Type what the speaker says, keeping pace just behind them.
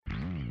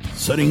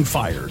setting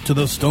fire to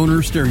the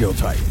stoner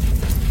stereotype,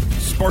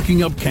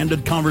 sparking up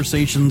candid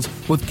conversations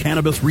with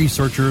cannabis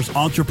researchers,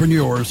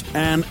 entrepreneurs,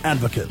 and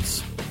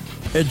advocates.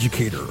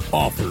 Educator,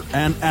 author,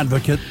 and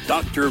advocate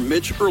Dr.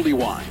 Mitch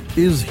Earleywine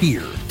is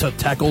here to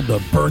tackle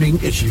the burning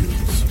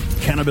issues.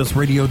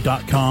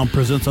 CannabisRadio.com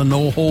presents a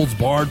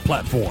no-holds-barred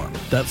platform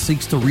that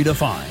seeks to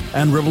redefine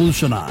and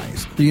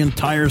revolutionize the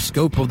entire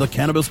scope of the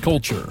cannabis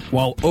culture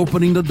while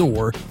opening the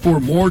door for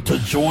more to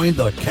join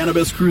the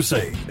cannabis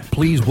crusade.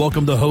 Please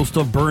welcome the host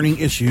of Burning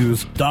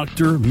Issues,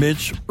 Dr.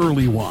 Mitch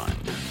Earleywine.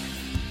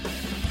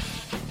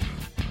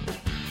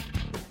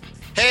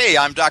 Hey,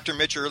 I'm Dr.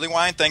 Mitch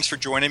Earleywine. Thanks for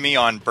joining me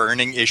on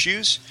Burning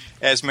Issues.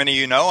 As many of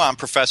you know, I'm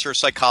professor of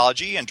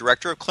psychology and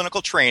director of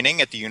clinical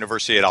training at the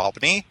University at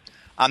Albany.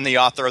 I'm the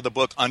author of the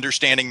book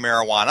Understanding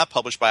Marijuana,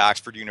 published by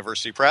Oxford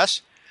University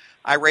Press.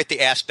 I write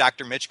the Ask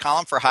Dr. Mitch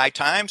column for High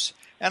Times,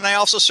 and I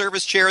also serve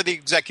as chair of the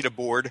executive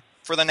board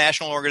for the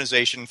National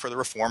Organization for the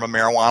Reform of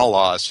Marijuana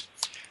Laws.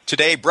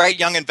 Today, bright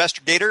young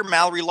investigator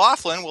Mallory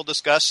Loflin will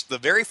discuss the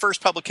very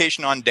first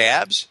publication on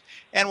dabs,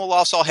 and we'll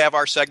also have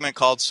our segment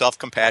called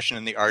Self-Compassion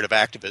and the Art of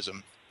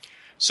Activism.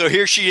 So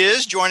here she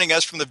is, joining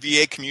us from the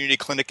VA Community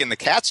Clinic in the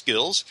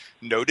Catskills,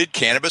 noted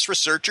cannabis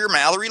researcher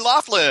Mallory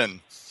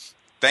Loflin.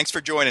 Thanks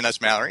for joining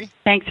us, Mallory.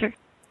 Thanks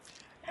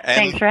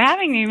for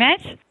having me,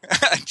 Mitch.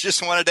 I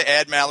just wanted to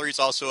add Mallory's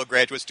also a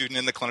graduate student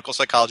in the clinical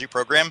psychology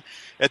program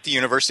at the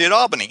University at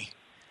Albany.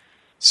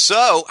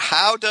 So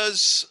how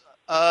does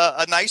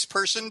a nice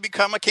person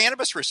become a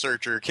cannabis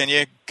researcher? Can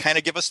you kind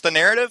of give us the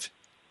narrative?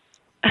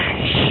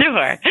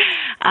 Sure.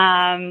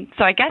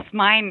 So I guess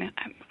mine,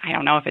 I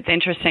don't know if it's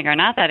interesting or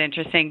not that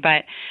interesting,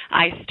 but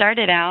I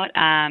started out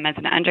as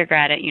an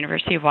undergrad at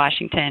University of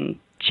Washington,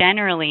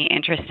 generally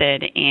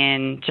interested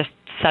in just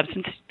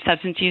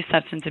substance use,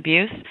 substance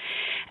abuse,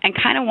 and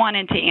kind of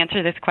wanted to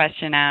answer this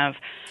question of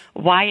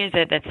why is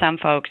it that some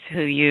folks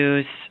who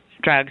use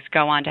drugs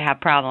go on to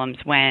have problems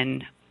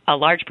when a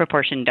large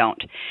proportion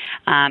don't?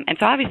 And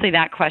so obviously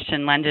that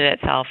question lended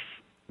itself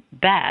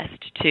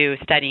best to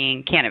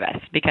studying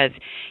cannabis, because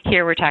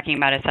here we're talking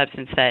about a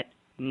substance that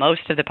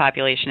most of the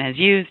population has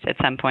used at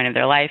some point of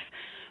their life.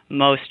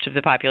 Most of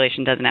the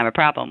population doesn't have a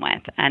problem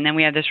with. And then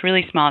we have this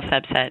really small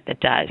subset that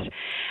does.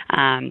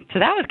 So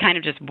that was kind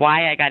of just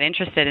why I got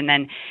interested. And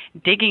then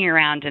digging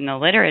around in the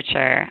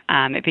literature,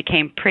 it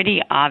became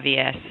pretty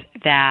obvious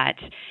that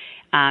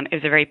it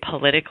was a very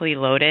politically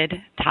loaded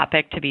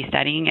topic to be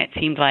studying. It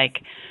seemed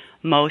like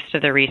most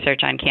of the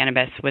research on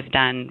cannabis was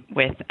done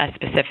with a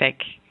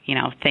specific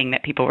thing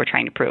that people were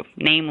trying to prove,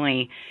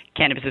 namely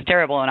cannabis is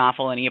terrible and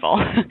awful and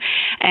evil.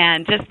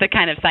 And just the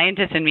kind of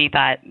scientist in me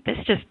thought,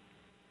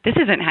 this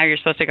isn't how you're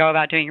supposed to go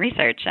about doing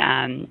research,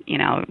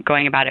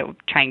 going about it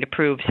trying to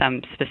prove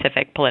some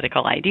specific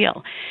political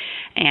ideal.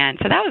 And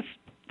so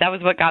that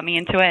was what got me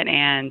into it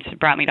and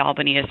brought me to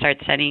Albany to start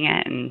studying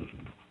it, and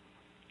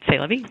c'est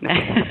la vie.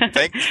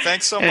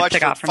 Thanks so much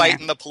for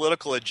fighting the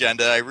political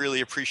agenda. I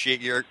really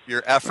appreciate your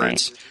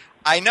efforts. Right.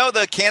 I know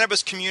the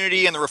cannabis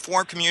community and the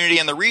reform community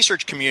and the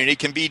research community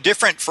can be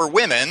different for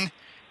women.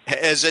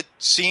 Has it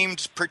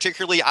seemed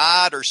particularly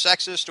odd or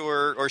sexist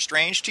or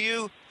strange to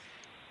you?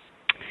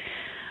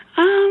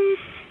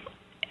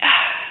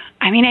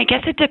 I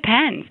guess it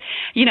depends.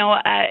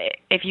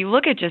 If you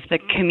look at just the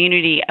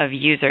community of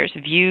users,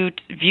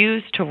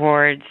 views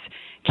towards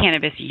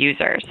cannabis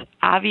users,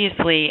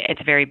 obviously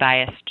it's very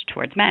biased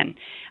towards men.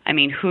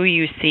 Who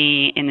you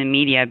see in the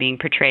media being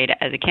portrayed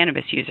as a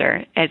cannabis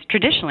user has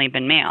traditionally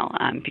been male.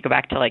 If you go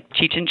back to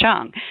Cheech and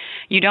Chong,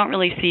 you don't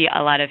really see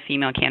a lot of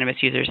female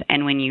cannabis users.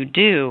 And when you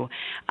do,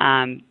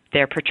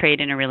 they're portrayed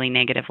in a really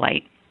negative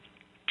light.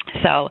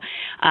 So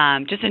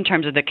just in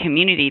terms of the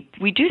community,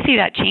 we do see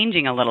that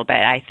changing a little bit,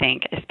 I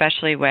think,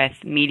 especially with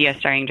media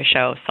starting to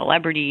show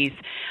celebrities,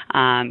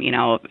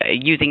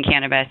 using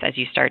cannabis, as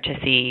you start to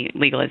see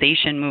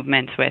legalization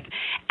movements with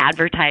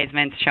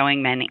advertisements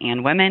showing men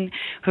and women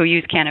who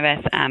use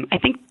cannabis. I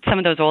think some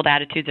of those old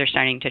attitudes are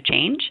starting to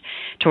change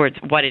towards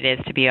what it is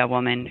to be a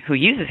woman who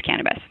uses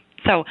cannabis.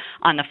 So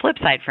on the flip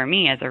side, for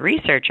me as a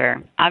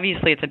researcher,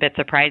 obviously it's a bit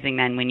surprising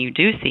then when you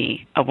do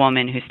see a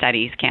woman who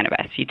studies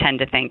cannabis. You tend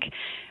to think,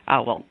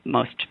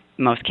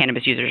 most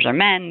cannabis users are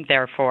men,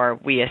 therefore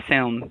we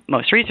assume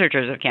most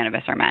researchers of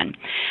cannabis are men.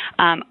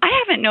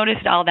 I haven't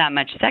noticed all that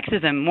much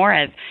sexism, more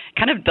as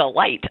kind of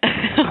delight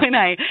when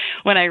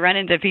I run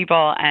into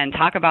people and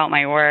talk about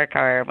my work,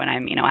 or when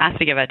I'm asked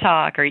to give a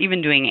talk, or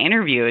even doing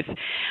interviews.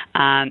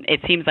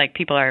 It seems like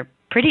people are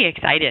pretty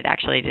excited,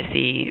 actually, to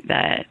see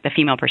the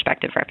female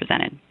perspective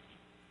represented.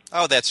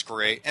 Oh, that's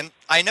great. And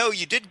I know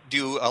you did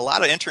do a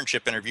lot of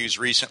internship interviews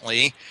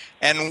recently.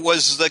 And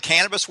was the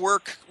cannabis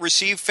work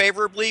received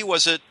favorably?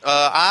 Was it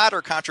odd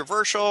or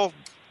controversial?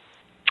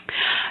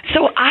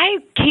 So I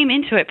came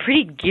into it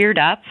pretty geared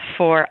up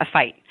for a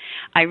fight.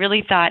 I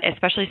really thought,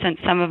 especially since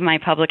some of my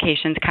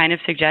publications kind of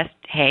suggest,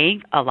 hey,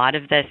 a lot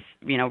of this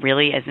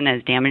really isn't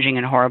as damaging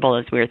and horrible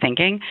as we were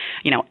thinking.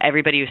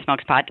 Everybody who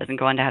smokes pot doesn't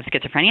go on to have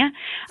schizophrenia.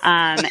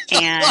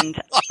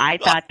 And I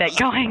thought that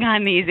going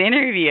on these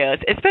interviews,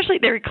 especially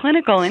they were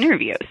clinical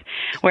interviews,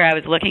 where I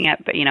was looking at,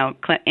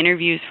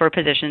 interviews for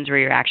positions where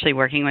you're actually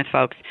working with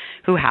folks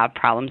who have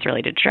problems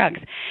related to drugs.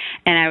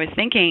 And I was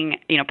thinking,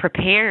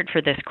 prepared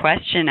for this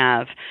question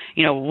of,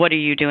 what are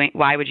you doing?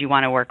 Why would you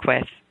want to work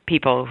with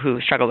people who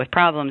struggle with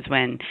problems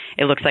when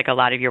it looks like a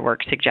lot of your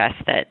work suggests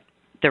that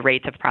the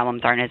rates of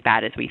problems aren't as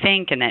bad as we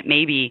think, and that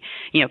maybe,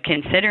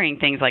 considering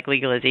things like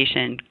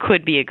legalization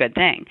could be a good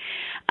thing.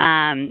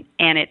 And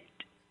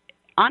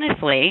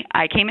honestly,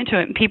 I came into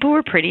it and people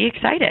were pretty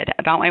excited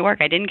about my work.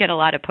 I didn't get a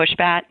lot of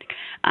pushback,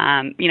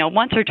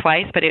 once or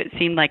twice, but it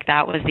seemed like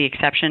that was the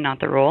exception, not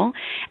the rule.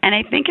 And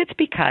I think it's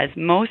because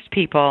most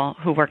people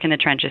who work in the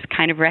trenches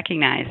kind of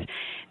recognize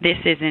this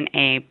isn't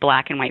a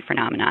black and white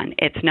phenomenon.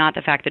 It's not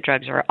the fact that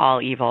drugs are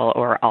all evil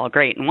or all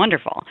great and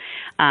wonderful.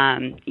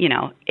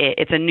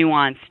 It's a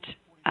nuanced,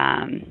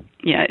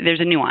 there's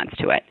a nuance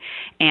to it.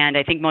 And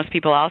I think most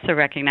people also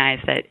recognize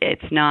that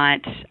it's not,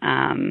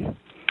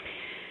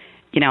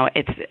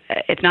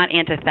 it's not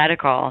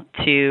antithetical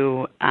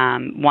to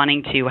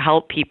wanting to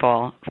help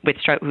people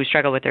who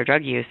struggle with their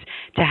drug use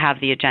to have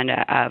the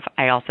agenda of,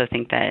 I also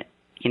think that,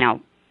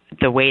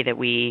 the way that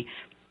we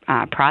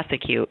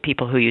prosecute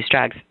people who use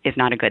drugs is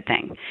not a good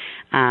thing.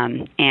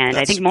 And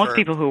I think most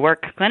people who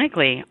work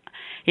clinically,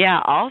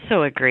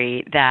 also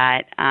agree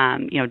that,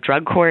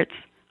 drug courts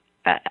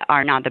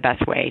are not the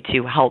best way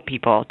to help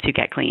people to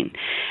get clean.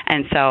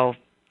 And so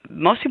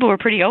most people were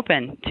pretty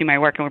open to my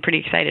work and were pretty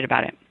excited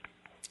about it.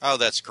 Oh,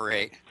 that's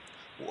great.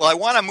 Well, I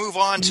want to move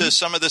on to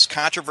some of this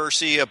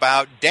controversy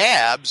about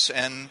dabs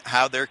and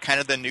how they're kind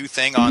of the new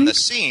thing on the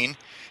scene.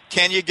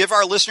 Can you give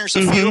our listeners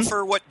a feel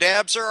for what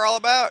dabs are all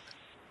about?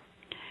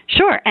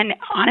 Sure. And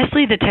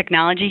honestly, the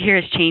technology here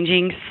is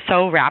changing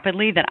so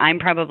rapidly that I'm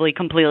probably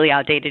completely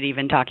outdated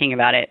even talking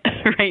about it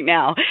right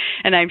now.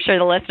 And I'm sure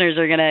the listeners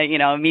are going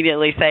to,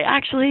 immediately say,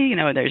 actually,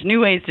 there's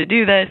new ways to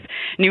do this,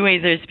 new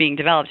ways that's being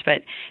developed.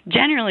 But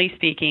generally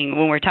speaking,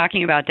 when we're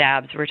talking about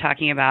dabs, we're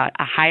talking about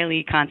a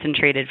highly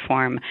concentrated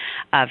form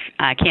of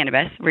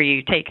cannabis, where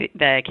you take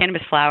the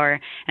cannabis flower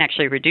and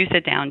actually reduce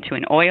it down to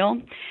an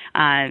oil.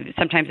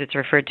 Sometimes it's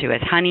referred to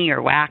as honey or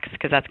wax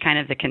because that's kind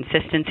of the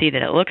consistency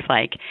that it looks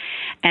like.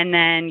 And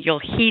then you'll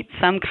heat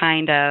some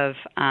kind of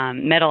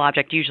metal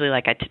object, usually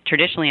like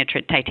traditionally a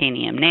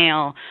titanium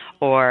nail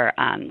or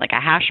like a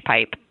hash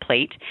pipe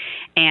plate,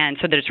 and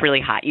so that it's really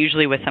hot,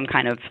 usually with some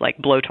kind of like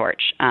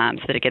blowtorch,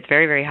 so that it gets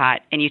very, very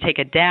hot. And you take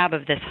a dab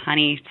of this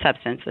honey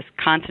substance, this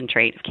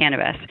concentrate of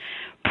cannabis,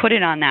 put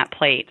it on that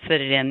plate so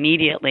that it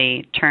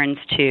immediately turns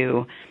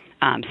to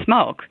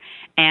smoke,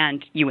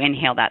 and you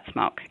inhale that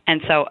smoke.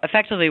 And so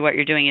effectively what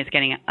you're doing is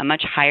getting a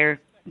much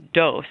higher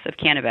dose of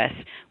cannabis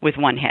with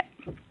one hit.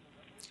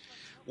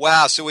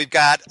 Wow, so we've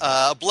got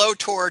a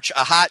blowtorch,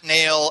 a hot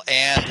nail,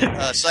 and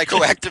a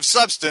psychoactive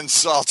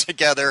substance all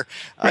together.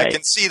 Right. I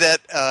can see that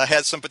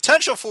has some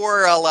potential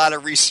for a lot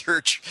of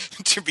research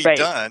to be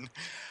done.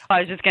 I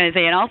was just going to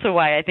say, and also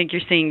why I think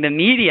you're seeing the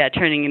media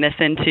turning this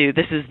into,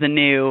 this is the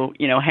new,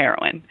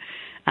 heroin,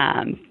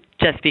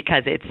 just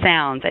because it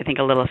sounds, I think,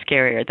 a little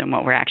scarier than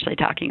what we're actually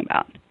talking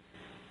about.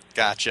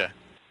 Gotcha.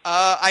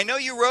 I know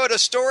you wrote a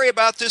story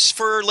about this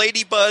for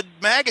Ladybud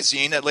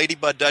magazine at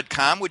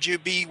ladybud.com. Would you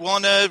be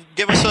willing to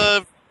give us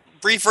a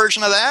brief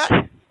version of that?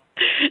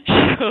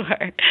 Sure.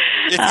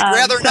 If you'd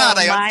rather not,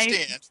 I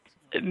understand.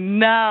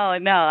 No,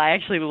 I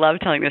actually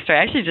love telling this story.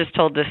 I actually just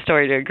told this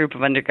story to a group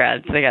of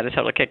undergrads. They got a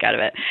total kick out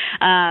of it.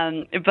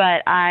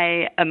 But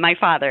my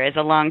father is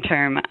a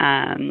long-term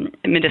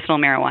medicinal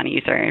marijuana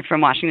user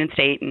from Washington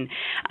State,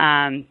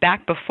 and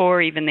back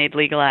before even they'd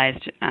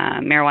legalized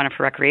marijuana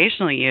for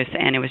recreational use,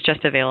 and it was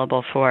just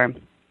available for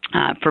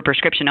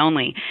prescription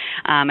only.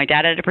 My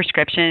dad had a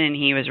prescription, and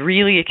he was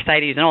really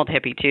excited. He's an old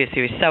hippie, too, so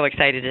he was so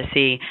excited to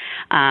see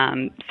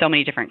so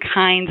many different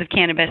kinds of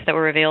cannabis that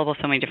were available,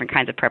 so many different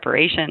kinds of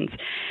preparations.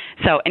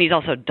 And he's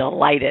also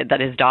delighted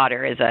that his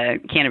daughter is a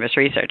cannabis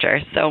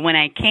researcher. So when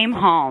I came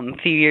home a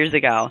few years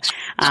ago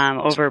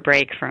over a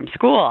break from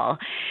school,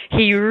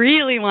 he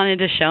really wanted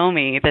to show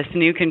me this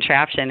new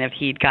contraption. If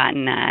he'd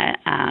gotten a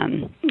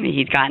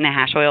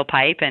hash oil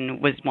pipe and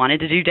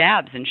wanted to do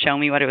dabs and show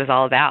me what it was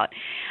all about.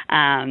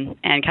 And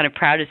kind of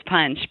proud as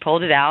punch,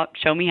 pulled it out,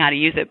 showed me how to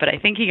use it. But I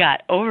think he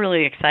got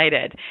overly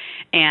excited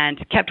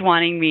and kept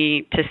wanting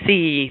me to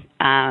see,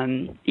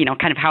 kind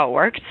of how it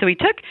worked. So he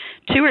took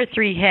 2 or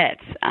 3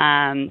 hits,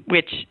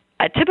 which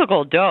a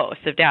typical dose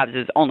of dabs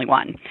is only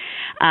 1.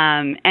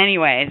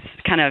 Anyways,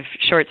 kind of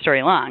short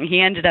story long, he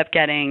ended up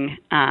getting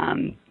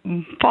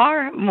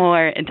far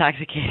more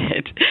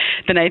intoxicated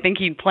than I think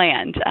he'd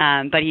planned.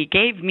 But he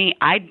gave me,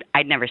 I'd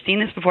never seen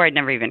this before. I'd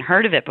never even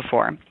heard of it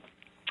before.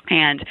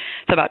 And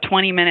so about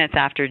 20 minutes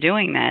after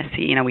doing this,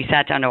 we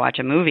sat down to watch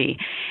a movie,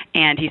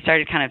 and he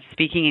started kind of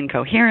speaking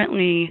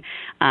incoherently.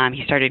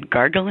 He started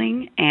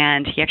gargling,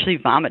 and he actually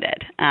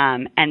vomited,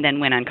 and then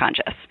went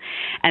unconscious.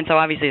 And so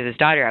obviously as his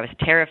daughter, I was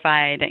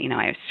terrified.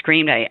 I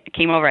screamed. I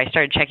came over. I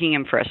started checking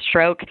him for a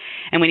stroke.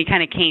 And when he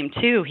kind of came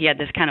to, he had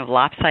this kind of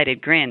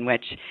lopsided grin,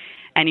 which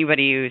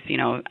anybody who's,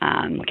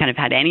 kind of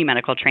had any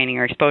medical training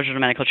or exposure to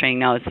medical training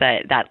knows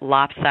that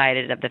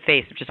lopsided of the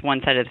face, if just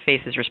one side of the face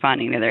is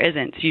responding, the other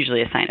isn't, it's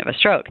usually a sign of a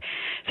stroke.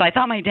 So I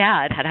thought my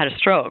dad had a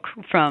stroke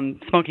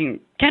from smoking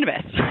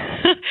cannabis.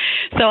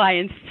 So I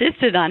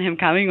insisted on him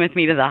coming with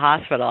me to the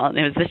hospital. And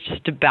it was this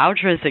just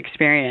debaucherous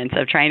experience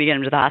of trying to get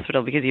him to the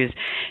hospital because he was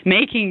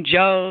making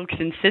jokes,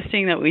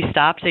 insisting that we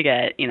stop to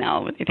get,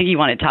 I think he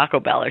wanted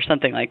Taco Bell or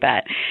something like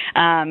that,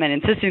 and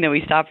insisting that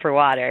we stop for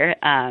water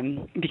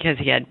because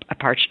he had a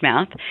parched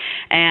mouth.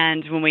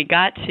 And when we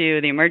got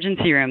to the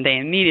emergency room, they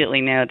immediately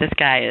knew this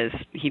guy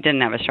he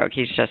didn't have a stroke.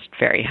 He's just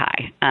very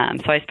high.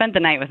 So I spent the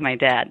night with my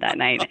dad that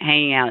night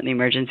hanging out in the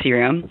emergency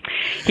room.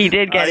 He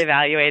did get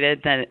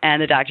evaluated,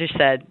 and the doctor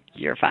said,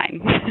 "You're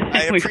fine."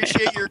 I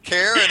appreciate your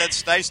care, and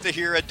it's nice to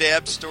hear a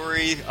dad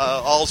story,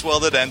 all's well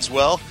that ends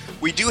well.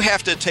 We do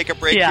have to take a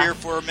break here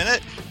for a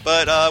minute,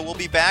 but we'll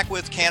be back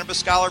with cannabis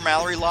scholar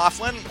Mallory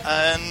Loflin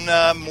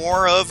and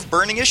more of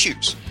Burning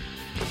Issues.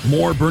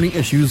 More Burning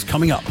Issues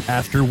coming up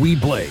after we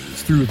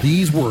blaze through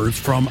these words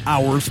from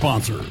our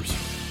sponsors.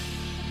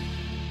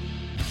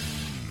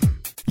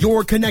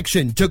 Your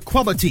connection to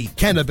quality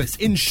cannabis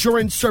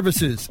insurance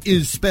services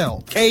is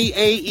spelled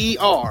K-A-E-R-C-H-E-R.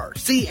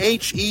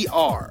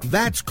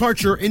 That's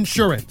Karcher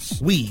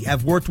Insurance. We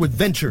have worked with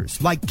ventures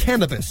like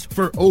cannabis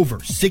for over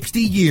 60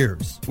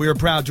 years. We're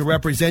proud to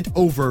represent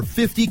over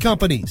 50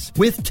 companies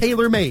with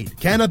tailor-made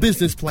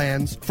cannabis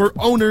plans for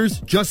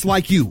owners just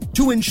like you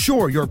to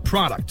insure your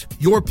product,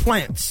 your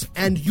plants,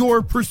 and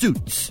your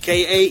pursuits.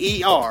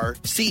 K-A-E-R-C-H-E-R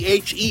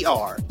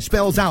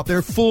spells out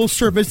their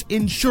full-service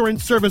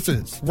insurance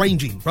services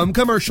ranging from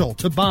commercial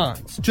to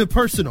bonds to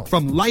personal,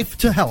 from life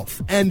to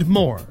health, and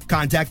more.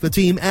 Contact the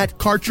team at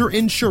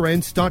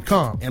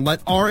KarcherInsurance.com and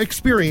let our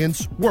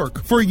experience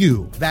work for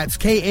you. That's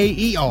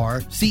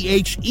K-A-E-R-C-H-E-R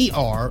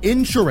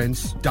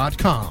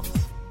Insurance.com.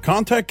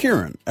 Contact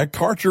Karen at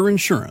Karcher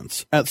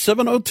Insurance at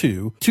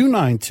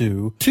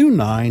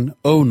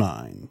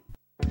 702-292-2909.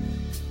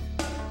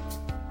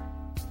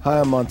 Hi,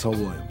 I'm Montel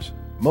Williams.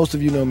 Most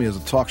of you know me as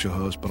a talk show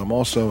host, but I'm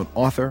also an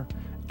author,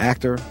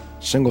 actor,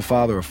 single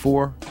father of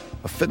 4,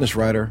 a fitness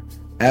writer,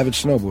 avid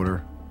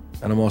snowboarder,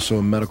 and I'm also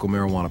a medical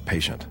marijuana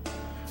patient.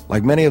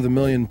 Like many of the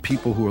million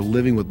people who are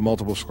living with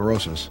multiple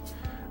sclerosis,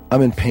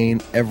 I'm in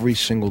pain every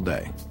single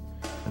day.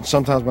 And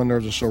sometimes my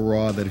nerves are so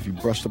raw that if you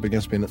brushed up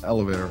against me in an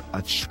elevator,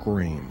 I'd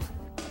scream.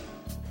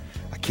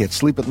 I can't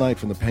sleep at night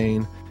from the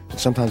pain, and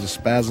sometimes the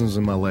spasms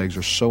in my legs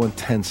are so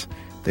intense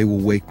they will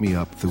wake me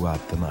up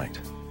throughout the night.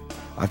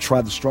 I've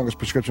tried the strongest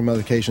prescription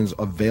medications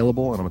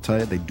available, and I'm going to tell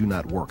you, they do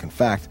not work. In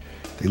fact,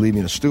 they leave me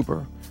in a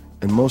stupor,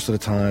 and most of the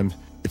time,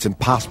 it's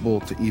impossible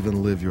to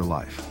even live your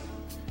life.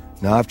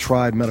 Now, I've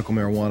tried medical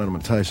marijuana, and I'm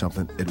going to tell you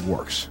something, it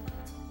works.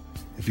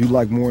 If you'd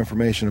like more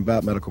information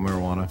about medical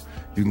marijuana,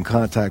 you can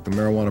contact the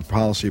Marijuana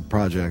Policy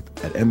Project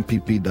at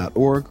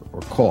mpp.org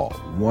or call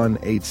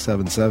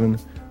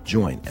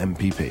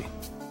 1-877-JOIN-MPP.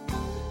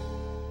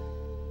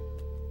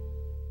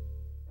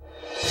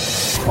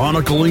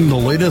 Chronicling the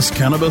latest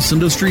cannabis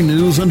industry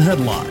news and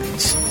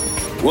headlines.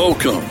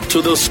 Welcome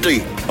to the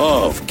State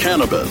of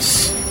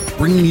Cannabis.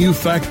 Bringing you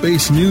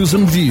fact-based news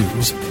and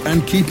views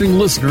and keeping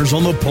listeners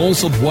on the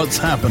pulse of what's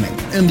happening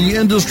in the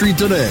industry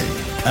today.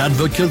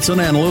 Advocates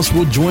and analysts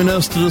will join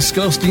us to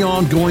discuss the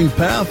ongoing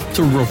path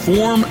to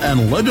reform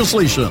and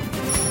legislation.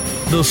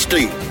 The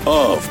State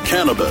of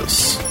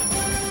Cannabis.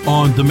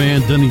 On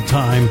demand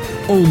anytime,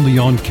 only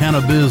on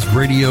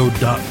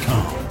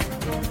CannabisRadio.com.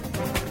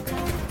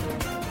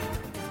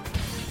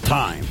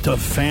 Time to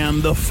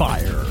fan the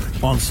fire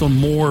on some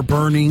more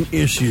burning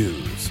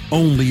issues.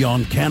 Only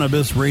on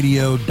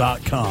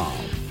CannabisRadio.com.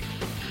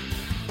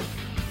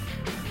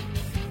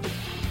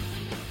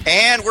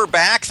 And we're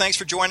back. Thanks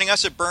for joining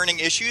us at Burning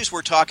Issues.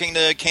 We're talking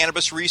to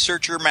cannabis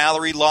researcher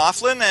Mallory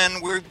Loflin,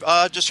 and we've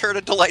just heard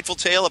a delightful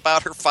tale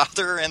about her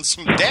father and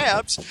some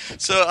dabs.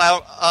 So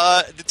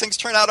did things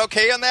turn out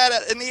okay on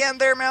that in the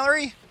end there,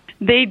 Mallory?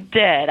 They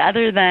did,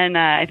 other than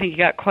I think you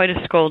got quite a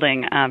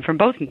scolding from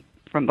both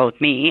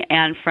me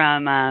and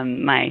from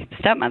my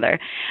stepmother.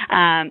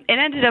 It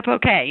ended up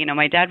okay.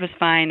 My dad was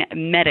fine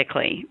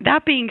medically.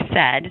 That being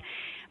said,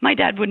 my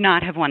dad would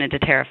not have wanted to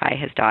terrify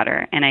his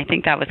daughter, and I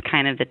think that was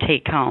kind of the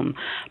take-home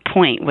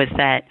point, was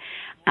that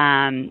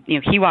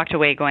he walked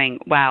away going,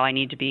 wow, I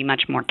need to be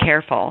much more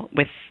careful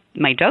with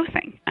my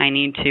dosing. I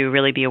need to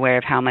really be aware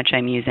of how much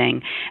I'm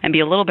using and be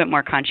a little bit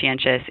more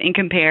conscientious in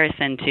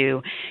comparison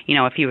to,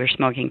 if he were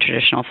smoking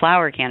traditional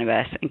flower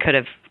cannabis and could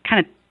have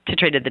kind of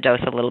titrated the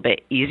dose a little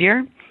bit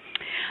easier.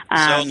 So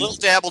a little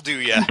dab will do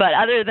you. But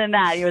other than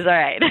that, he was all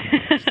right.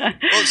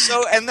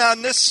 Well, and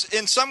then this,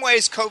 in some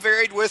ways,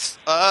 co-varied with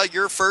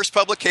your first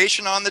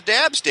publication on the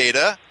DABS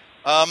data,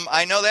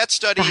 I know that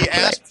study That's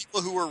asked right.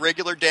 people who were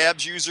regular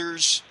DABS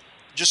users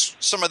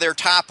just some of their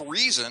top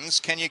reasons.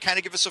 Can you kind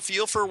of give us a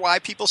feel for why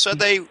people said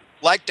they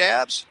like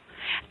DABS?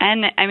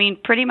 And I mean,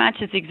 pretty much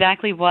it's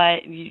exactly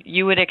what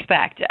you would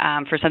expect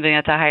for something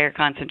that's a higher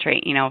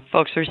concentrate. You know,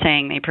 folks were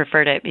saying they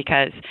preferred it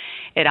because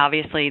it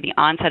obviously, the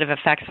onset of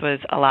effects was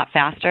a lot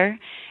faster.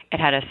 It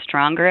had a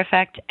stronger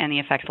effect, and the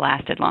effects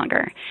lasted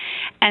longer.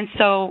 And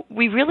so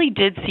we really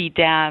did see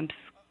DABs,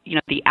 you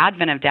know, the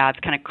advent of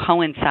DABs kind of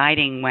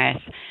coinciding with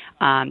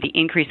the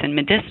increase in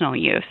medicinal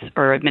use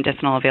or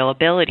medicinal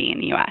availability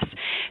in the U.S.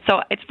 So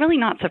it's really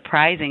not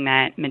surprising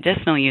that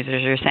medicinal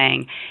users are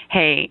saying,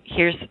 hey,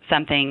 here's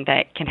something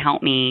that can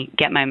help me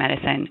get my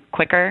medicine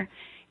quicker,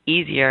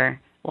 easier,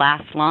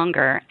 last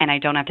longer, and I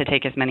don't have to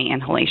take as many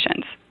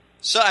inhalations.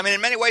 So, I mean, in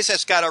many ways,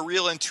 that's got a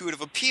real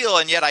intuitive appeal,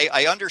 and yet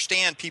I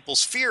understand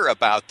people's fear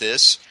about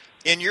this.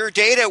 In your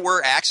data,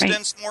 were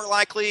accidents more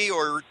likely,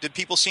 or did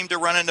people seem to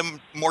run into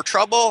more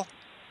trouble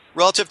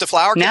relative to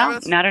flower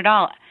cannabis? No, not at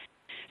all.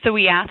 So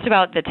we asked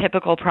about the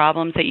typical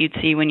problems that you'd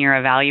see when you're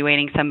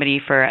evaluating somebody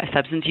for a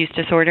substance use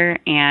disorder,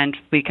 and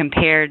we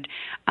compared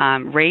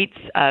rates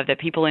that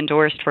people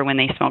endorsed for when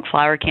they smoked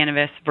flower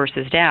cannabis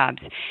versus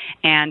DABs.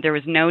 And there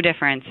was no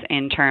difference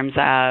in terms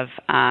of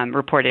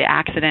reported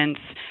accidents,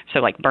 so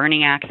like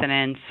burning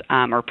accidents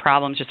or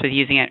problems just with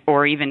using it,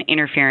 or even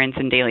interference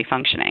in daily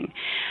functioning.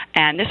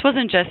 And this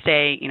wasn't just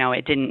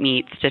it didn't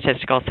meet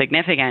statistical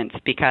significance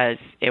because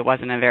it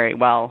wasn't a very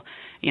well,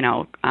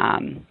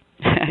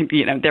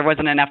 there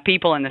wasn't enough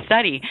people in the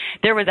study.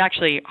 There was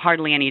actually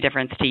hardly any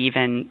difference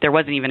there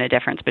wasn't even a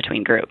difference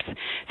between groups.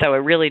 So it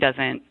really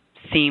doesn't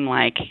seem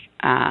like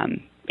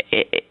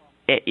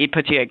it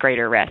puts you at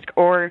greater risk.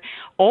 Or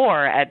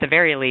at the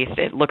very least,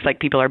 it looks like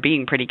people are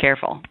being pretty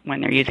careful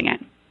when they're using it.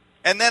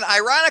 And then,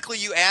 ironically,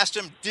 you asked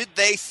them, did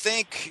they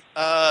think,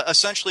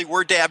 essentially,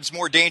 were DABs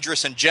more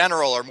dangerous in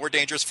general or more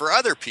dangerous for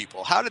other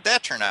people? How did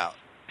that turn out?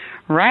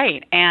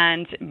 Right.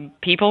 And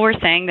people were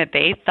saying that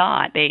they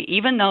thought,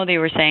 even though they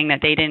were saying that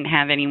they didn't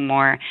have any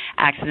more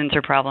accidents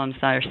or problems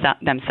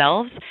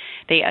themselves,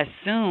 they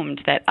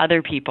assumed that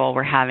other people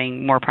were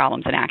having more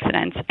problems and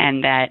accidents,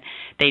 and that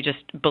they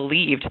just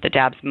believed that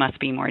DABs must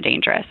be more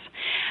dangerous.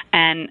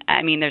 And,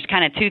 I mean, there's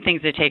kind of two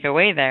things to take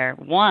away there.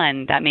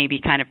 One, that may be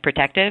kind of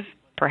protective,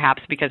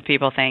 perhaps because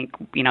people think,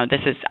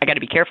 I got to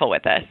be careful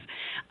with this.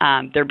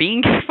 They're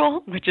being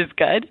careful, which is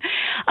good.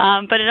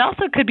 But it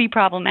also could be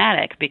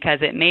problematic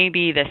because it may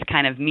be this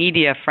kind of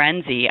media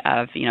frenzy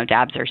of,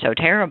 DABs are so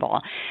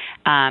terrible,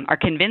 are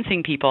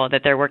convincing people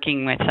that they're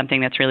working with something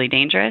that's really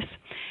dangerous.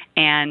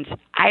 And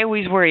I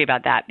always worry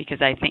about that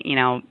because I think,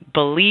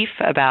 belief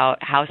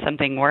about how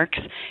something works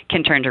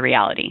can turn to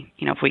reality.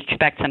 If we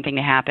expect something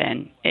to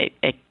happen,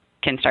 it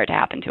can start to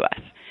happen to us.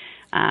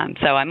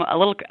 So I'm a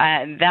little.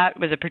 That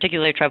was a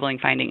particularly troubling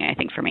finding, I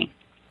think, for me.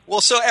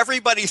 Well, so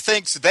everybody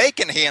thinks they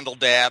can handle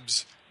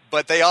DABs,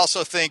 but they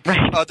also think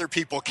other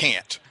people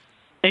can't.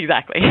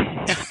 Exactly.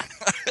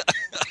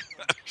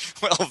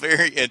 Well,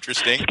 very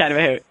interesting. It's kind of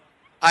a hoot.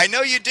 I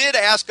know you did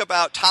ask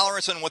about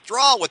tolerance and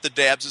withdrawal with the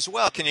DABs as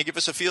well. Can you give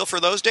us a feel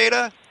for those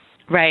data?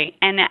 Right.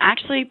 And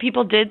actually,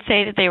 people did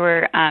say that they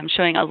were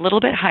showing a little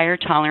bit higher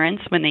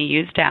tolerance when they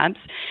used DABs,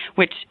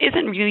 which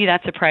isn't really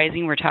that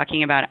surprising. We're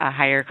talking about a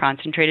higher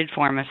concentrated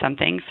form of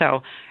something.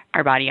 So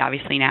our body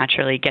obviously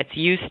naturally gets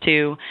used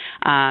to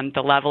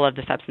the level of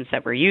the substance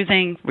that we're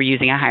using. We're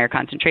using a higher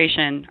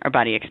concentration. Our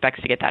body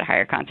expects to get that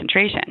higher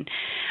concentration.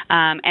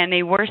 And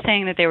they were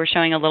saying that they were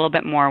showing a little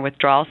bit more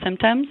withdrawal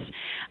symptoms,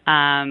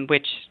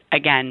 which,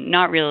 again,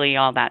 not really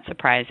all that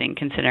surprising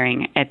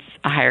considering it's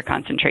a higher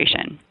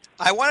concentration.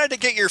 I wanted to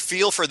get your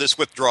feel for this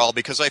withdrawal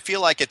because I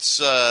feel like it's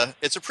a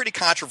pretty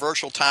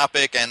controversial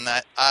topic, and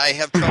that I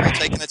have trouble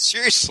taking it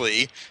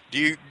seriously. Do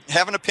you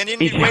have an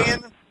opinion you'd weigh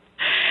in?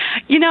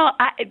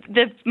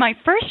 My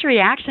first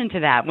reaction to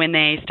that when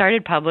they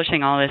started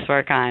publishing all this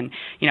work on,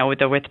 with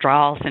the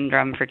withdrawal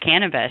syndrome for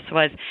cannabis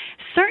was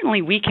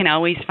certainly we can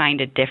always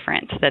find a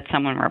difference that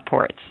someone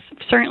reports.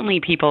 Certainly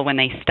people, when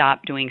they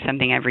stop doing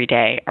something every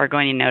day, are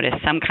going to notice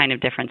some kind of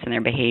difference in their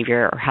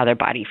behavior or how their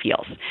body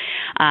feels.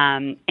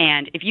 And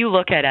if you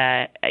look at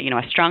a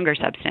stronger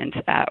substance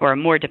or a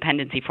more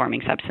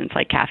dependency-forming substance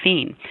like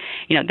caffeine,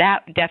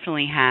 that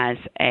definitely has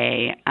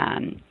a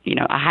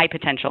high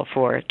potential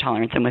for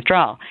tolerance and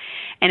withdrawal.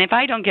 And if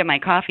I don't get my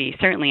coffee,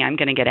 certainly I'm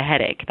going to get a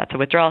headache. That's a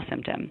withdrawal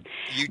symptom.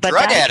 But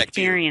that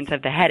experience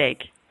of the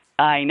headache,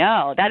 I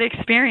know, that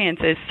experience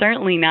is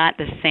certainly not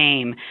the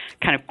same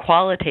kind of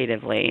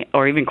qualitatively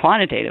or even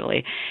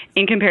quantitatively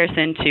in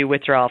comparison to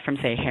withdrawal from,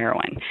 say,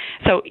 heroin.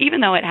 So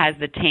even though it has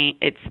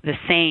it's the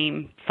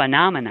same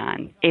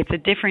phenomenon, it's a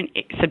different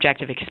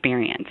subjective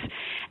experience.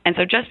 And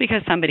so just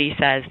because somebody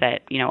says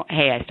that,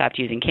 hey, I stopped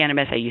using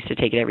cannabis, I used to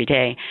take it every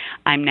day,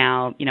 I'm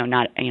now,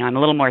 I'm a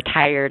little more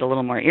tired, a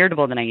little more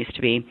irritable than I used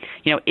to be,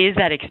 is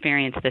that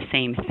experience the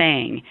same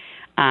thing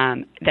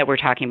that we're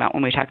talking about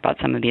when we talk about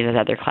some of these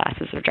other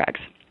classes of drugs?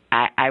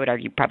 I would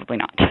argue probably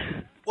not.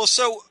 Well,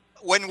 so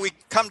when we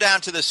come down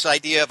to this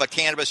idea of a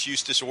cannabis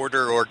use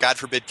disorder or, God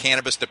forbid,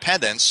 cannabis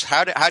dependence,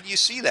 how do you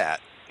see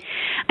that?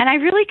 And I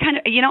really kind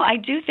of, I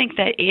do think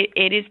that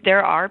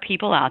there are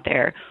people out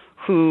there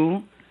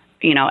who,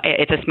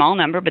 it's a small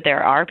number, but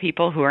there are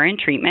people who are in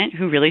treatment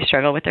who really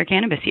struggle with their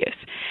cannabis use.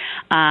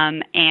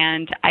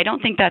 And I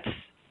don't think that's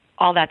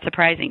all that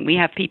surprising. We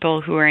have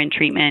people who are in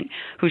treatment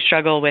who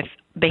struggle with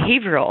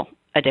behavioral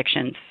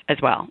addictions as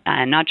well,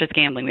 and not just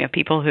gambling. We have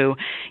people who,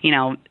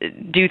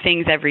 do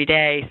things every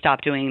day,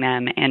 stop doing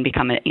them, and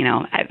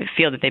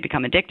feel that they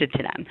become addicted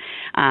to them.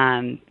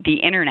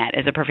 The internet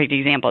is a perfect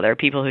example. There are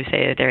people who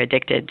say that they're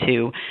addicted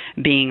to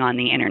being on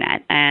the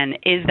internet. And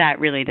is that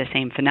really the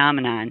same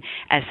phenomenon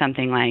as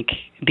something like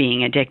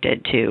being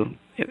addicted to,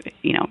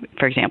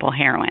 for example,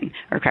 heroin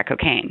or crack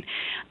cocaine?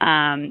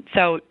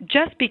 So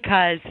just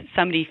because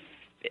somebody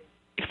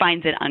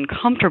finds it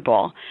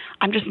uncomfortable,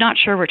 I'm just not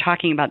sure we're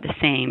talking about the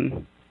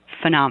same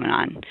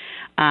phenomenon.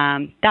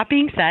 That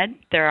being said,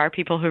 there are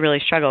people who really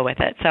struggle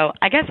with it. So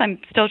I guess I'm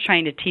still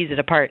trying to tease it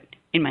apart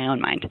in my own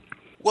mind.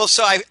 Well,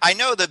 so I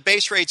know the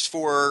base rates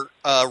for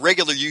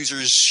regular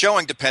users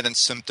showing dependence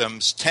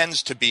symptoms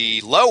tends to be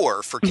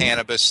lower for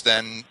cannabis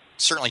than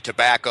certainly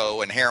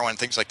tobacco and heroin,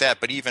 things like that.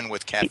 But even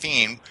with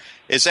caffeine,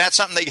 is that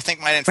something that you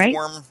think might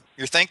inform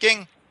your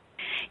thinking?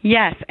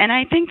 Yes, and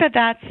I think that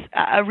that's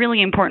a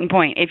really important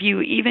point. If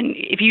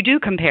you do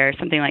compare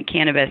something like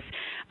cannabis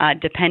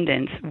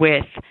dependence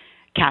with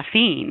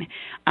caffeine,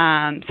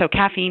 so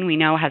caffeine we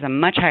know has a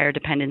much higher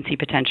dependency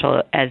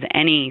potential as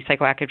any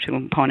psychoactive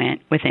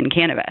component within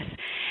cannabis,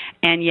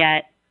 and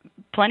yet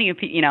plenty of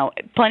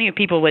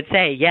people would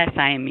say, yes,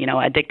 I am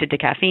addicted to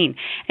caffeine,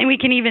 and we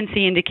can even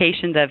see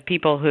indications of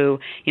people who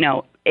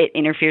it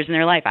interferes in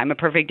their life. I'm a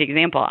perfect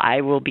example.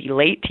 I will be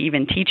late to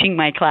even teaching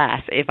my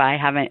class if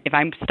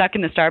I'm stuck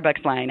in the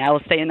Starbucks line. I will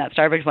stay in that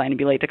Starbucks line and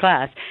be late to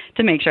class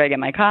to make sure I get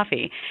my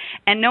coffee.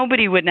 And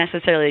nobody would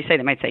necessarily say,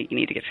 they might say you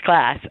need to get to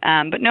class,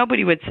 but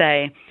nobody would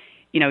say,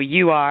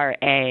 you are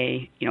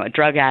a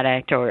drug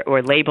addict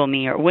or label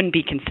me, or wouldn't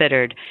be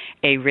considered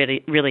a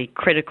really, really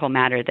critical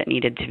matter that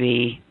needed to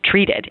be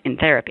treated in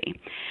therapy.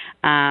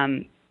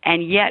 And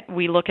yet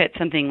we look at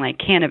something like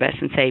cannabis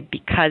and say,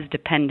 because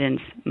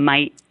dependence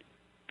might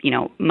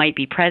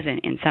be present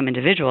in some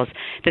individuals,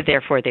 that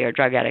therefore they are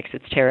drug addicts,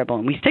 it's terrible,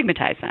 and we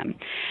stigmatize them.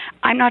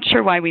 I'm not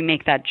sure why we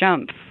make that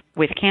jump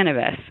with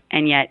cannabis,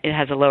 and yet it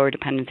has a lower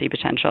dependency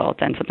potential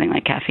than something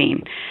like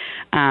caffeine.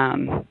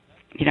 I'm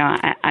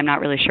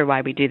not really sure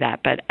why we do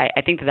that, but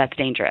I think that's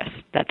dangerous,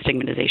 that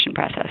stigmatization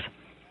process.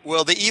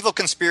 Well, the evil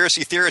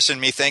conspiracy theorist in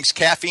me thinks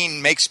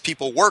caffeine makes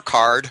people work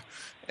hard,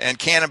 and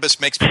cannabis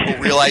makes people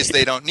realize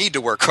they don't need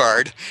to work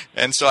hard.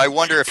 And so I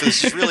wonder if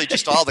this is really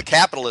just all the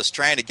capitalists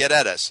trying to get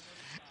at us.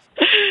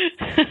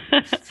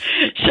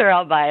 Sure,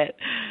 I'll buy it.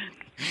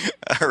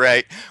 All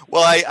right.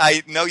 Well,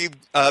 I know you're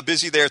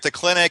busy there at the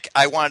clinic.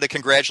 I wanted to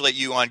congratulate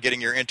you on getting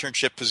your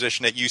internship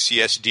position at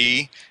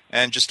UCSD.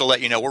 And just to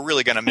let you know, we're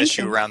really going to miss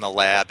you around the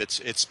lab.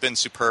 It's been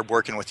superb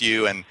working with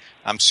you, and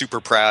I'm super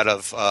proud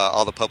of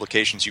all the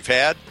publications you've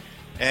had.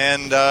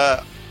 And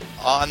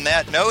on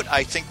that note,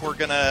 I think we're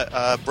going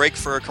to break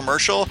for a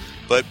commercial,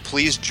 but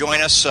please join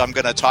us. I'm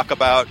going to talk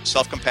about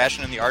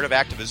self-compassion and the art of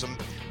activism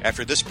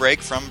after this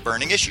break from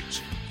Burning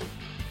Issues.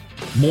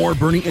 More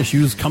Burning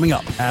Issues coming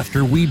up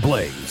after we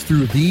blaze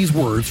through these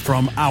words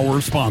from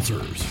our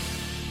sponsors.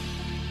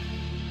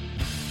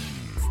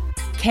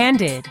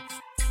 Candid,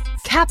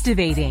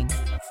 captivating,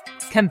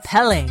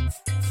 compelling.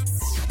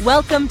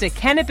 Welcome to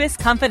Cannabis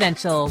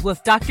Confidential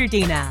with Dr.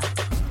 Dina.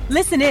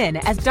 Listen in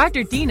as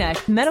Dr. Dina,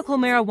 medical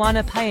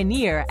marijuana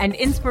pioneer and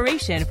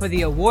inspiration for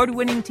the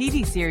award-winning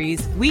TV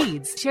series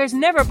Weeds, shares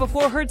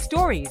never-before-heard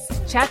stories,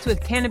 chats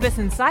with cannabis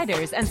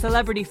insiders and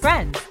celebrity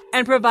friends,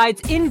 and provides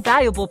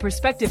invaluable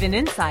perspective and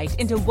insight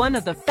into one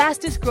of the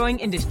fastest-growing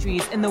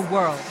industries in the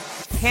world.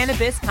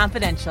 Cannabis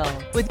Confidential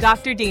with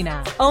Dr.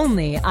 Dina,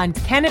 only on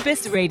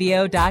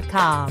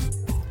CannabisRadio.com.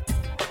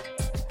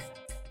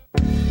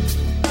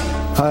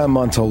 Hi, I'm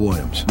Montel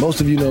Williams.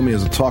 Most of you know me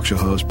as a talk show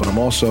host, but I'm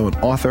also an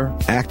author,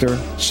 actor,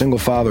 single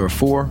father of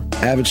 4,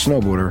 avid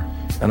snowboarder,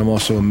 and I'm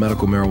also a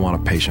medical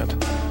marijuana patient.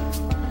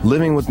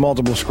 Living with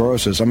multiple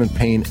sclerosis, I'm in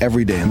pain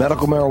every day.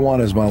 Medical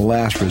marijuana is my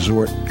last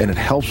resort, and it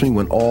helps me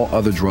when all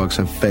other drugs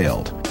have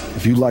failed.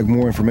 If you'd like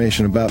more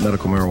information about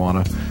medical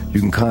marijuana, you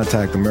can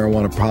contact the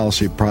Marijuana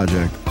Policy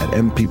Project at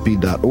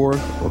mpp.org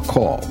or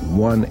call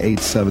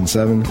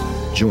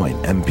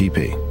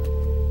 1-877-JOIN-MPP.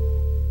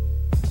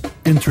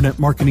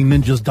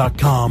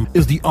 InternetMarketingNinjas.com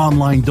is the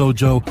online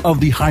dojo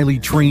of the highly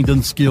trained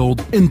and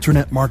skilled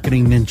Internet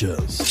Marketing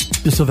Ninjas.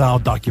 Disavow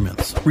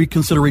documents,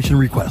 reconsideration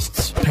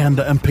requests,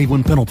 panda and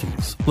penguin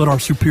penalties. Let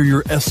our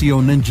superior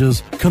SEO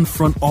ninjas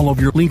confront all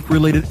of your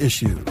link-related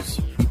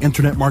issues. The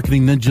Internet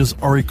Marketing Ninjas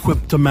are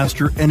equipped to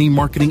master any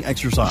marketing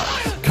exercise,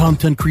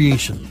 content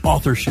creation,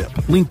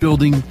 authorship, link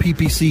building,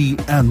 PPC,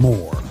 and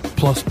more.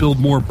 Plus, build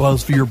more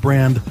buzz for your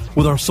brand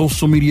with our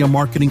social media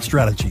marketing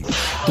strategy.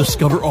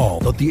 Discover all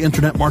that the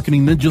Internet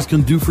Marketing Ninjas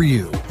can do for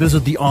you.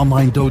 Visit the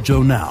online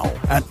dojo now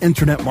at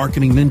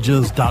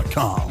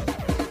InternetMarketingNinjas.com.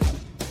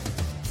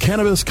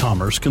 Cannabis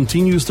commerce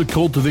continues to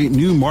cultivate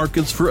new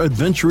markets for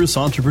adventurous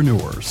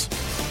entrepreneurs.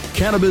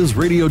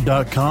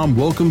 CannabisRadio.com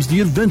welcomes the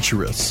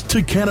adventurous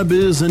to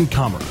Cannabis and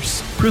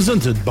Commerce.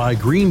 Presented by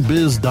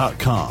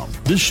GreenBiz.com.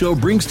 This show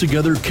brings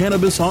together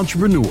cannabis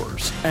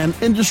entrepreneurs and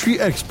industry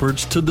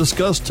experts to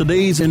discuss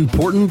today's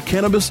important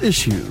cannabis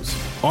issues.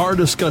 Our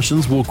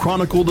discussions will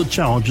chronicle the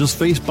challenges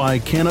faced by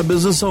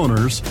cannabis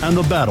owners and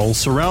the battles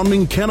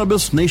surrounding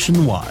cannabis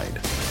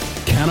nationwide.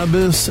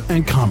 Cannabis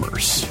and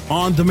Commerce.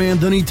 On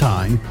demand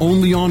anytime,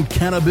 only on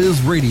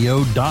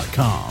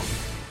CannabisRadio.com.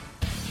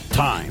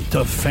 Time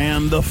to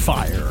fan the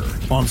fire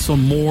on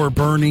some more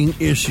burning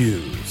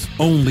issues,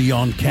 only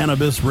on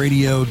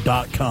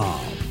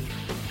CannabisRadio.com.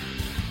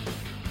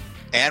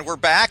 And we're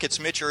back. It's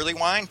Mitch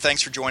Earleywine.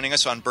 Thanks for joining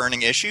us on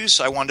Burning Issues.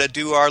 I wanted to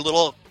do our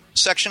little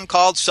section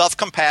called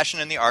Self-Compassion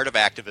and the Art of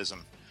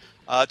Activism.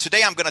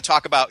 Today I'm going to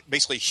talk about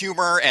basically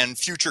humor and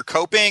future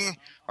coping,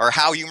 or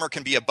how humor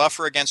can be a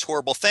buffer against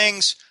horrible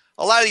things.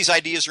 A lot of these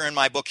ideas are in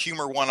my book,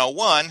 Humor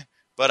 101,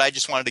 but I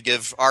just wanted to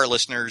give our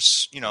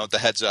listeners, the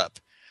heads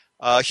up.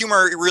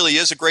 Humor really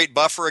is a great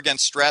buffer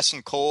against stress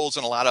and colds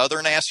and a lot of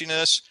other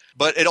nastiness,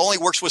 but it only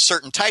works with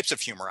certain types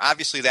of humor.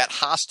 Obviously, that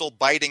hostile,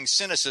 biting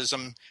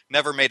cynicism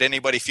never made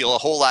anybody feel a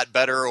whole lot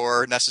better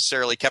or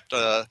necessarily kept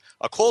a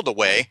cold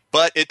away,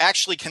 but it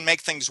actually can make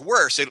things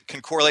worse. It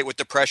can correlate with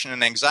depression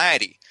and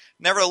anxiety.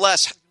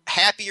 Nevertheless,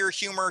 happier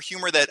humor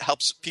that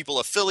helps people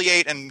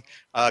affiliate and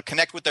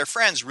connect with their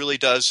friends really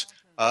does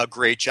a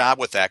great job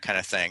with that kind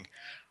of thing.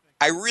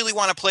 I really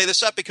want to play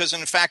this up because,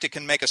 in fact, it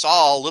can make us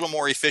all a little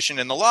more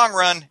efficient in the long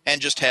run and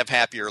just have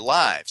happier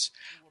lives.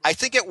 I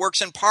think it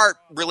works in part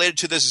related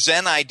to this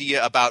Zen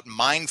idea about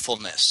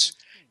mindfulness.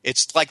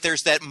 It's like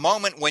there's that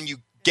moment when you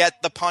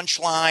get the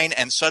punchline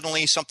and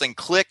suddenly something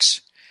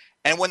clicks.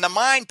 And when the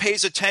mind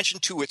pays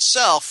attention to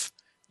itself,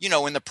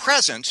 in the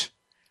present,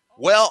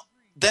 well,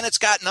 then it's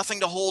got nothing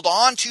to hold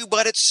on to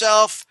but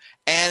itself,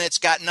 and it's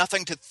got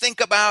nothing to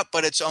think about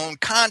but its own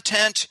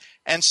content.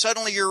 And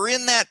suddenly you're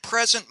in that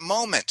present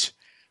moment.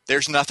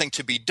 There's nothing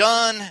to be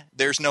done.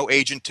 There's no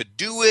agent to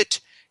do it.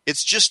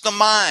 It's just the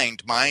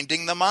mind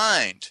minding the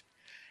mind.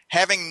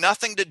 Having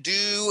nothing to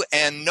do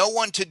and no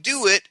one to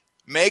do it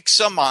makes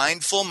a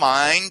mindful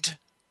mind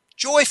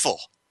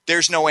joyful.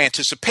 There's no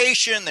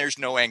anticipation. There's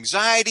no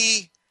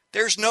anxiety.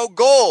 There's no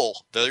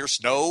goal.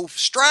 There's no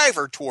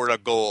striver toward a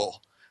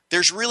goal.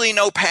 There's really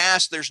no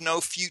past. There's no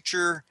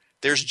future.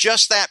 There's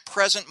just that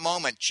present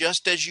moment,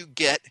 just as you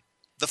get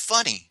the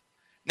funny.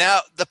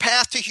 Now, the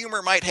path to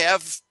humor might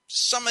have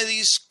some of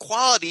these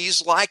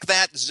qualities like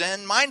that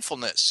Zen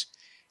mindfulness.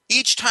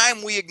 Each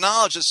time we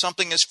acknowledge that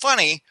something is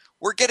funny,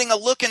 we're getting a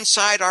look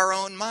inside our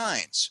own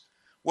minds.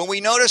 When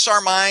we notice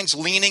our minds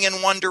leaning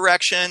in one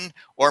direction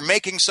or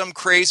making some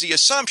crazy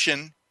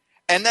assumption,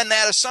 and then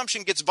that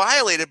assumption gets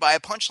violated by a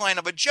punchline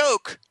of a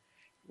joke,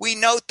 we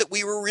note that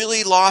we were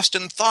really lost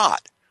in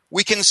thought.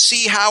 We can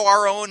see how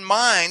our own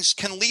minds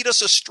can lead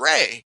us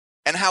astray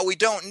and how we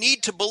don't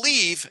need to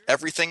believe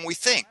everything we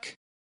think.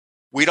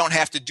 We don't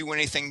have to do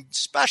anything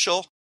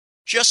special,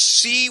 just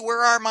see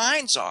where our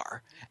minds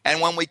are. And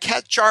when we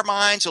catch our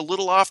minds a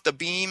little off the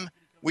beam,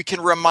 we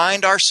can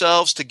remind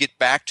ourselves to get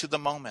back to the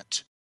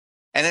moment.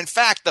 And in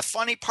fact, the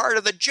funny part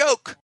of the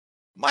joke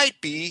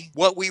might be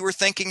what we were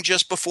thinking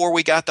just before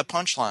we got the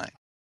punchline.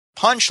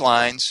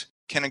 Punchlines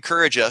can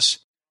encourage us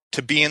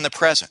to be in the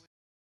present.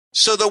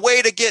 So the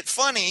way to get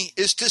funny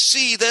is to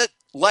see that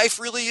life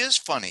really is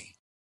funny.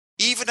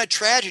 Even a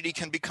tragedy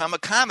can become a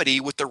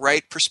comedy with the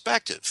right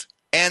perspective.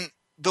 And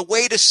the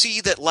way to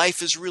see that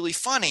life is really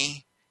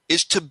funny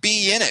is to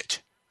be in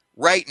it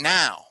right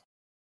now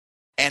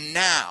and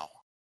now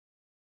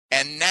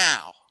and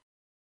now.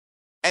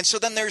 And so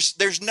then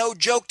there's no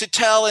joke to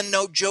tell and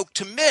no joke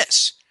to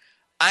miss.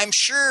 I'm not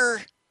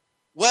sure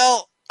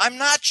what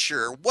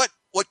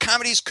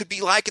comedies could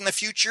be like in the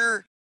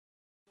future.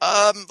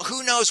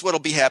 Who knows what'll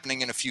be happening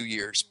in a few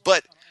years.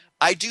 But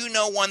I do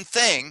know one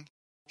thing.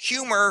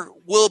 Humor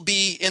will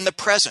be in the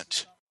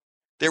present.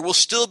 There will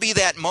still be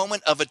that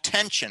moment of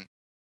attention,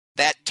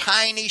 that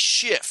tiny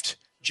shift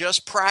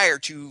just prior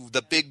to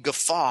the big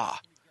guffaw.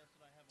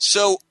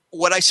 So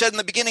what I said in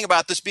the beginning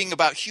about this being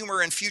about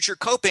humor and future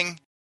coping,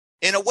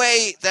 in a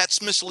way,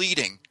 that's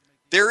misleading.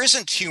 There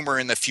isn't humor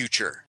in the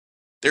future.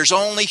 There's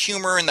only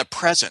humor in the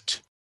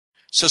present.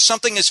 So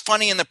something is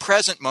funny in the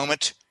present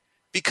moment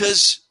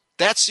because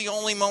that's the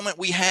only moment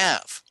we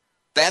have.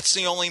 That's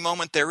the only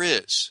moment there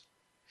is.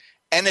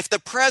 And if the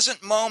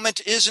present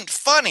moment isn't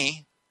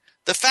funny,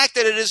 the fact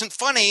that it isn't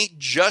funny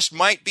just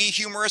might be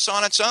humorous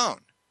on its own.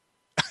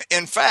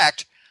 In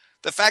fact,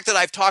 the fact that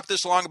I've talked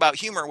this long about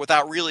humor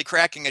without really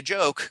cracking a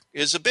joke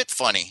is a bit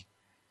funny.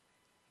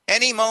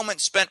 Any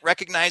moment spent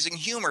recognizing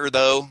humor,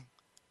 though,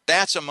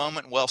 that's a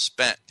moment well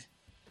spent.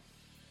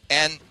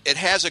 And it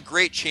has a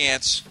great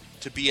chance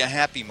to be a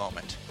happy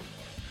moment.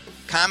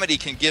 Comedy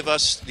can give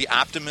us the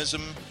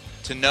optimism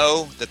to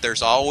know that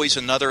there's always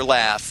another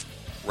laugh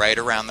right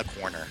around the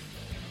corner.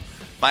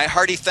 My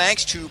hearty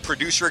thanks to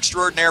producer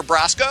extraordinaire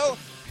Brosco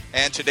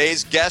and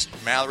today's guest,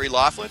 Mallory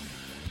Loflin.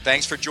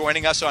 Thanks for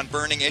joining us on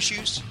Burning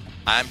Issues.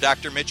 I'm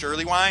Dr. Mitch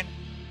Earleywine.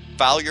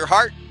 Follow your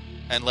heart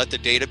and let the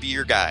data be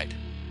your guide.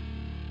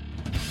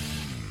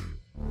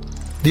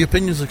 The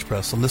opinions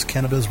expressed on this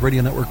Cannabis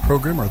Radio Network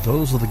program are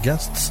those of the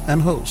guests and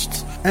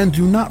hosts and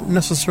do not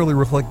necessarily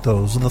reflect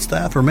those of the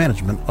staff or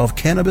management of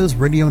Cannabis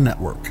Radio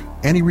Network.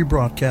 Any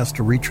rebroadcast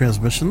or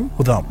retransmission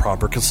without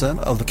proper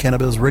consent of the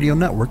Cannabis Radio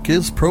Network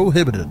is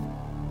prohibited.